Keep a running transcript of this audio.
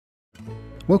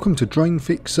Welcome to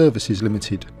Drainfix Services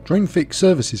Ltd. Drainfix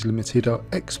Services Ltd are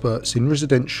experts in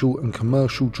residential and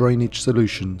commercial drainage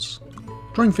solutions.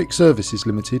 Drainfix Services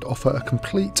Ltd offer a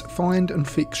complete find and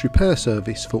fix repair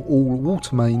service for all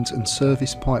water mains and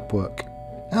service pipework.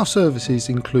 Our services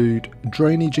include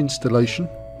drainage installation,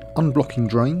 unblocking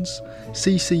drains,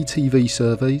 CCTV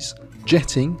surveys,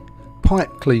 jetting, pipe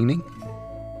cleaning.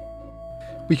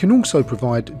 We can also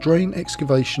provide drain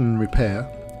excavation and repair,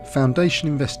 foundation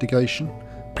investigation,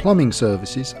 plumbing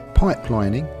services,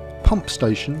 pipelining, pump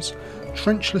stations,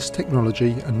 trenchless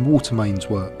technology and water mains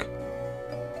work.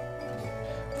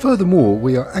 Furthermore,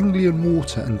 we are Anglian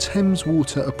Water and Thames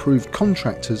Water approved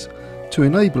contractors to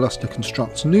enable us to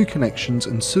construct new connections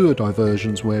and sewer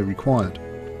diversions where required.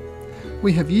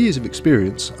 We have years of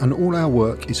experience and all our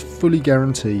work is fully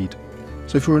guaranteed.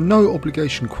 So for a no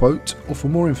obligation quote or for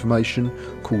more information,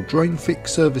 call Drainfix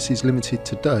Services Ltd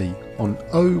today on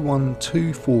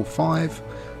 01245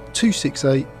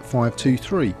 268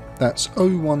 523. That's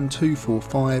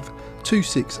 01245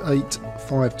 268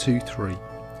 523.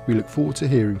 We look forward to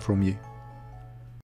hearing from you.